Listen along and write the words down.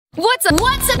What's up,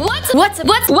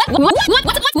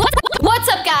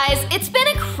 guys? It's been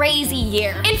a crazy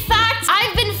year. In fact,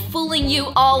 I've been fooling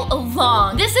you all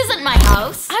along. This isn't my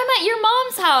house. I'm at your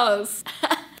mom's house.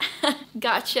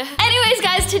 Gotcha. Anyways,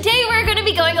 guys, today we're gonna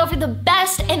be going over the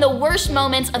best and the worst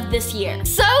moments of this year.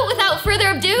 So, without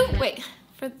further ado,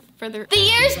 the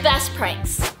year's best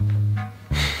pranks.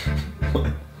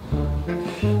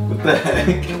 What the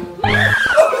heck?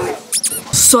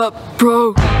 Sup,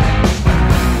 bro?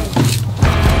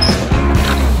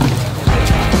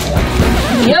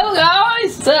 Yo,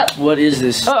 guys! What's up? What is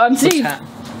this? Oh, I'm Steve.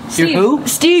 You're who?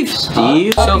 Steve.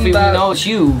 Steve? Sophie, we know it's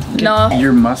you. No.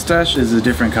 Your mustache is a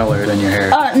different color than your hair.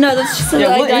 No, that's just Yeah,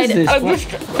 I what dyed is it. this?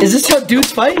 Is this how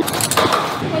dudes fight?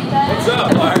 What's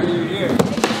up? Why are you here?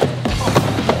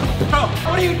 Bro,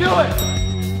 what are you doing?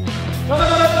 No.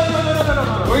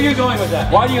 Where are you going with that?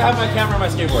 Why do you have my camera on my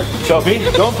skateboard? Sophie,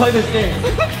 don't play this game.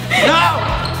 No!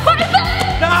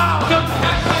 No! Come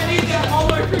back! I need that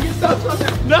hallway freaking stuff.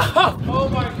 No! Oh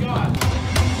my god.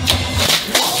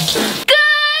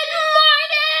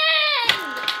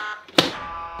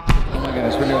 Oh my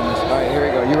goodness, we're doing this. Alright, here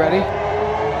we go. You ready? Alright,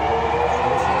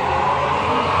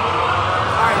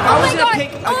 if I was gonna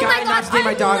pick a guy not to date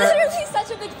my daughter. I'm literally such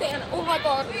a big fan. Oh my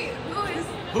god. Wait, who is?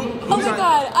 Oh my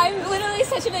god, I'm literally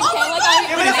such a big fan. Like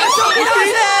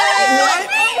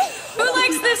Who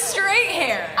likes this straight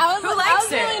hair? Who likes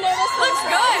it? Really nervous. Looks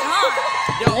good,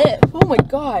 huh? Oh my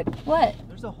god. What?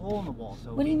 There's a hole in the wall,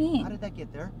 so What do you mean? how did that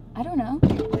get there? I don't know.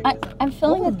 I'm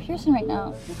filming with Pearson right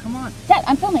now. Well, come on. Dad,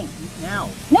 I'm filming. Now.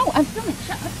 No, I'm filming.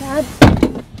 Shut up, Dad.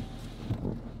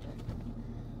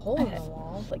 Hole in the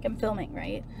wall. Like, I'm filming,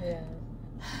 right? Yeah.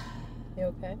 You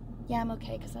okay? Yeah, I'm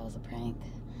okay, because that was a prank.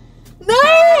 No! No!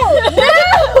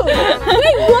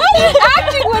 Wait, what? Your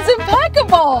acting was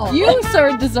impeccable! You,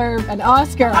 sir, deserve an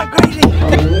Oscar. I'm crazy.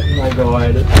 Oh my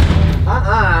god.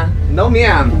 No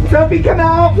ma'am. Sophie, come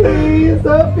out, please.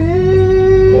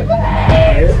 Sophie.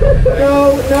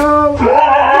 No.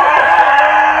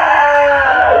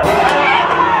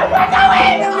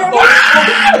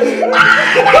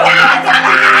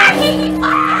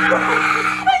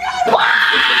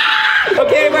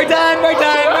 Okay, we're done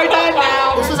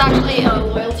now. This was actually a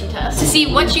loyalty test to see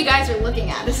what you guys are looking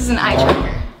at. This is an eye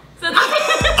tracker.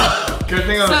 Good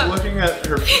thing I was looking at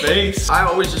her face. I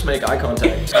always just make eye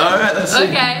contact. Alright, let's see.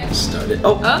 Okay. Start it.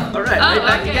 Oh, alright, right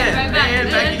back again. Right back.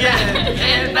 And back again.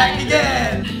 And back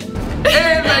again.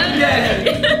 And back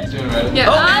again. Doing right. Yeah.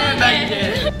 Oh, and back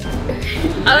again.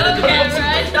 Okay,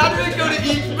 right. I'm gonna go to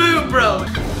each move, bro.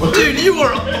 Dude, you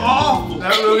are awful.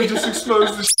 That really just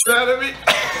exposed the shit out of me.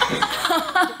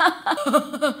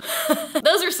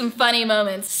 Those are some funny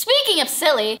moments. Speaking of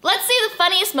silly, let's see the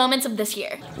funniest moments of this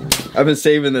year. I've been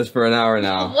saving this for an hour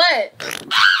now. What?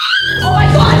 Oh my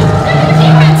god!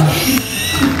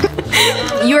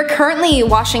 You are currently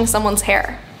washing someone's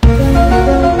hair.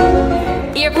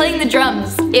 You're playing the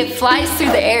drums. It flies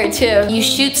through the air too. You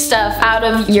shoot stuff out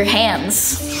of your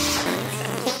hands.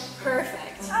 Perfect.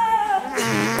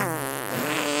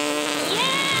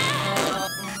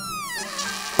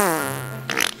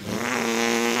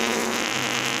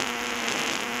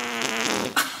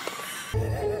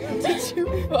 Did you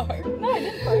fart? No, I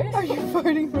didn't fart. Are you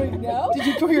farting right now? Did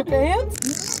you put your pants?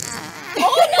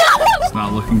 It's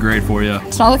not looking great for you.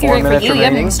 It's not looking great for you. You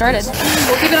haven't even started.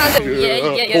 We'll keep it on.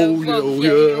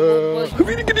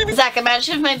 Yeah. Zach,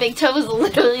 imagine if my big toe was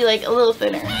literally like a little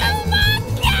thinner. Oh my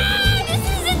god, this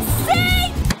is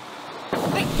insane!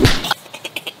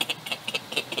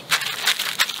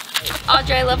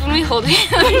 Audrey, I love when we hold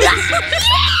hands.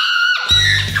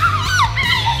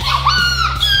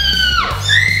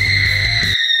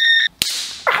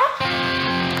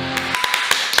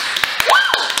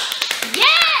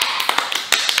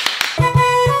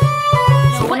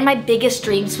 One of my biggest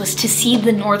dreams was to see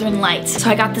the northern lights. So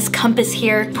I got this compass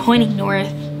here pointing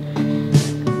north.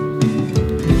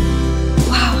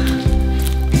 Wow.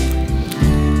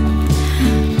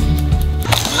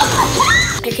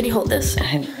 Here, can you hold this? I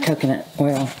have coconut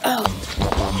oil. Oh.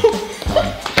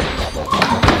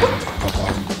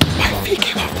 My feet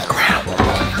came off the ground.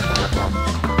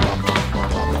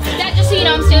 Dad, just so you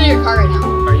know, I'm stealing your car right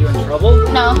now. Are you in trouble?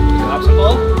 No. Cops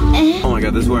involved? Oh my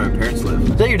god, this is where my parents live.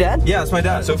 Is that your dad? Yeah, it's my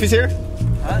dad. Sophie's here?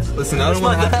 Listen, I don't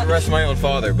want to have to arrest my own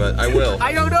father, but I will.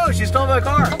 I don't know. She stole my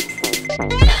car.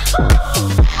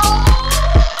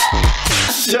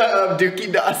 Shut up, Dookie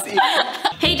Dossi.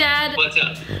 Hey, Dad. What's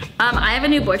up? I have a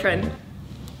new boyfriend.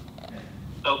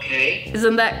 Okay.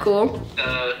 Isn't that cool?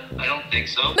 I don't think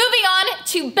so. Moving on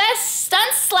to best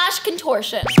stunts /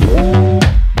 contortion.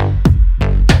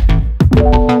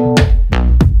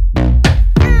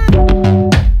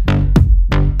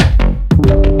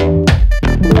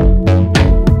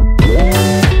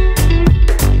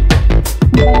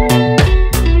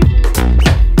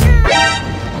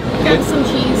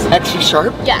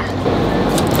 sharp? Yeah.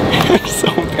 So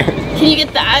embarrassing. Can you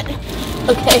get that?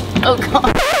 Okay. Oh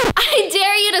god. I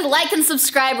dare you to like and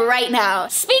subscribe right now.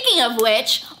 Speaking of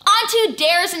which, on to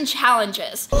dares and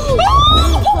challenges.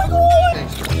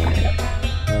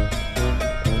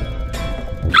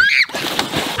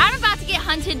 I'm about to get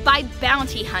hunted by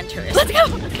bounty hunters. Let's go.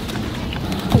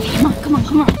 Okay, come on.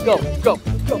 Go.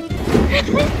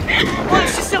 Why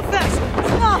is she so fast?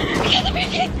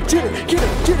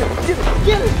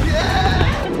 Get it.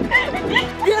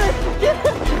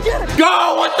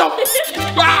 Go! What the?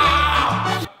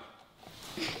 Ah!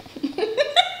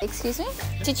 Excuse me?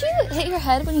 Did you hit your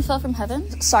head when you fell from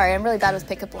heaven? Sorry, I'm really bad with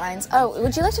pickup lines. Oh,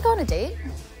 would you like to go on a date?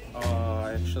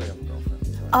 I actually have a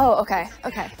girlfriend. Oh, okay.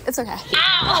 It's okay.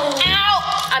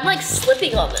 Ow! I'm like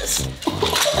slipping on this. It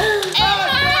hurts!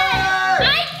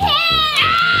 I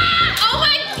can't! Oh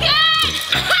my god!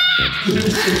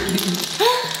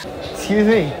 Excuse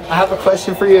me, I have a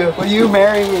question for you. Will you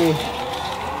marry me?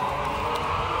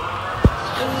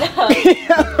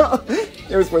 No.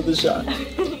 It was worth a shot.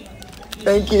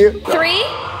 Thank you. 3, 2, oh!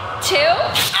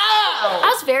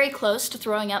 I was very close to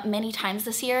throwing up many times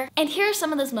this year, and here are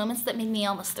some of those moments that made me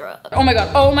almost throw up. Oh my god.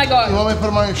 You want me to put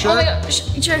them on your shirt? Oh my god.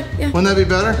 Sure, yeah. Wouldn't that be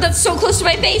better? That's so close to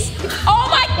my face. Oh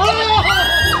my god.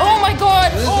 Oh my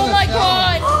god. Oh my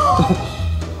god.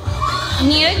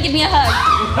 Nia, give me a hug.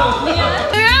 Nia.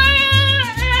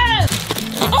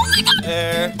 Oh my god.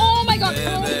 There. Oh my god.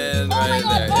 And then Oh my right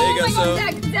god. there. There you go, Oh my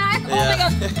god. Zach. Oh my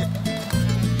god.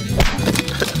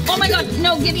 Oh my god.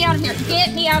 No, get me out of here.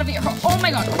 Get me out of here. Oh my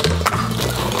god.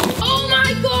 Oh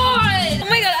my god. Oh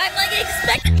my god. I'm like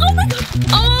expecting. Oh my god.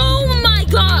 Oh my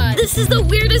god. This is the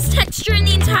weirdest texture in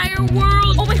the entire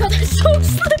world. Oh my god. That's so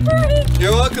slippery.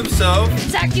 You're welcome, Soph.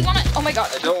 Zach, do you want to? Oh my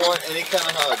god. I don't want any kind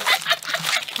of hug.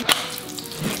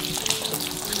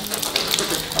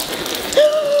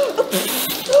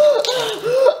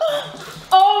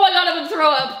 Oh my god, I'm gonna throw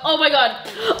up. Oh my god.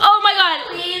 Oh my god.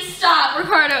 Please stop,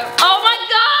 Ricardo. Oh my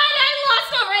god, I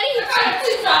lost already. Ricardo,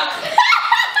 please stop.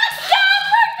 Stop,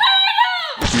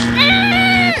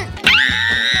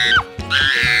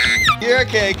 Ricardo. You're a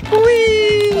cake.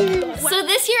 So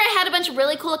this year I had a bunch of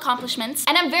really cool accomplishments,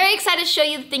 and I'm very excited to show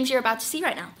you the things you're about to see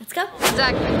right now. Let's go.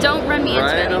 Zach, don't run me into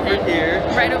Right anything. over here.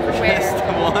 Right over where? Just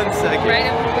 1 second. Right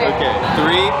over where? Okay.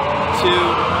 3, 2,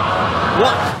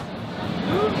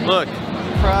 1. Look.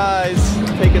 Surprise.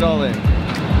 Take it all in.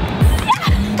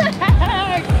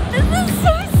 This is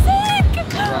so sick.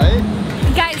 Right?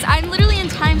 Guys, I'm literally in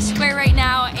Times Square right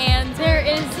now, and there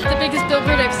is the biggest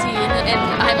billboard I've seen, and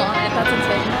I'm on it. That's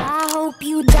insane. I hope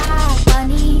you die,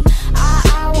 bunny.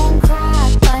 I won't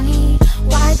cry, bunny.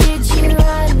 Why did you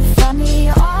run from me?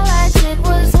 All I did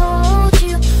was hold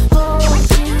you.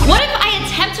 What if I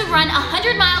attempt to run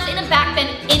 100 miles in a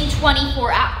backbend in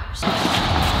 24 hours?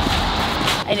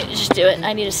 I need to just do it.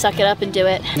 I need to suck it up and do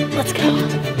it. Let's go.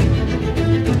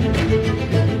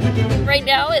 Right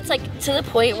now, it's like to the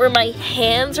point where my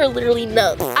hands are literally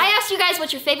numb. I asked you guys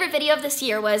what your favorite video of this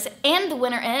year was, and the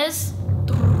winner is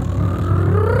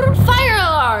fire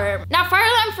alarm. Now, fire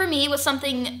alarm for me was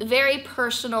something very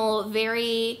personal,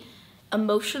 very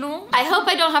emotional. I hope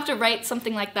I don't have to write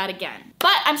something like that again.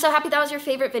 But I'm so happy that was your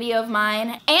favorite video of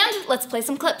mine, and let's play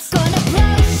some clips. Gonna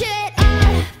blow shit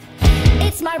up.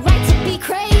 It's my right to be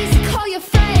crazy. Call your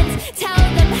friends, tell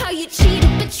them how you cheated,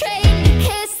 betrayed me,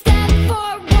 kissed them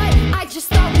for what? I just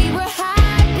thought we were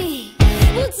happy.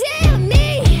 Well, damn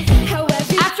me.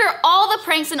 However, after all the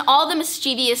pranks and all the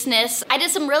mischievousness, I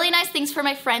did some really nice things for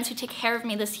my friends who take care of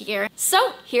me this year.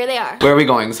 So here they are. Where are we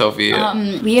going, Sophie?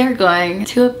 We are going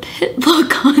to a Pitbull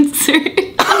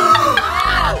concert.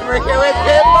 We're here with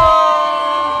Pitbull.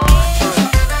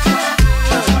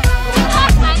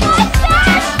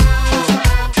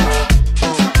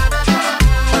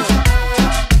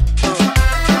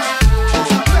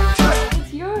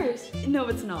 No,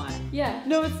 it's not. Yeah.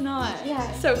 No, it's not. Yeah.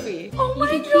 Sophie. Oh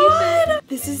my god!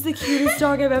 This is the cutest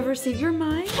dog I've ever seen. You're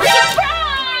mine? Surprise!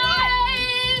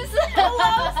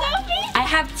 Hello, Sophie! I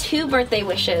have 2 birthday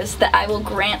wishes that I will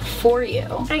grant for you.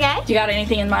 okay. You got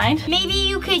anything in mind? Maybe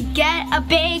you could get a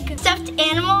big stuffed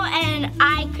animal and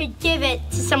I could give it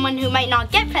to someone who might not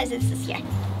get presents this year.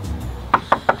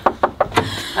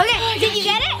 Okay, did you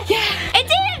get it? Yeah.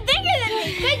 It's even bigger than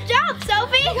me. Good job,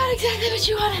 Sophie. I got exactly what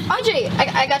you wanted. Audrey,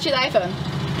 I got you the iPhone.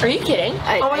 Are you kidding?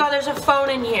 Oh my god, there's a phone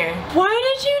in here. Why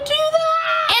did you do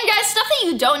that? And guys, stuff that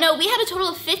you don't know, we had a total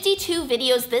of 52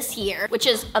 videos this year, which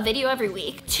is a video every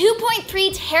week,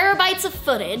 2.3 terabytes of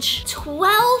footage,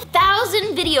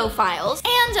 12,000 video files,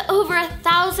 and over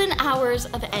 1,000 hours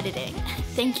of editing.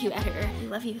 Thank you, editor. We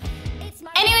love you.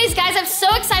 Anyways, guys, I'm so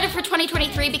excited for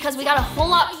 2023 because we got a whole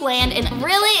lot planned and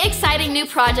really exciting new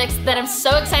projects that I'm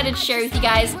so excited to share with you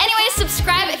guys. Anyways,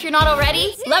 subscribe if you're not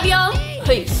already. Love y'all.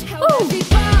 Peace. Woo.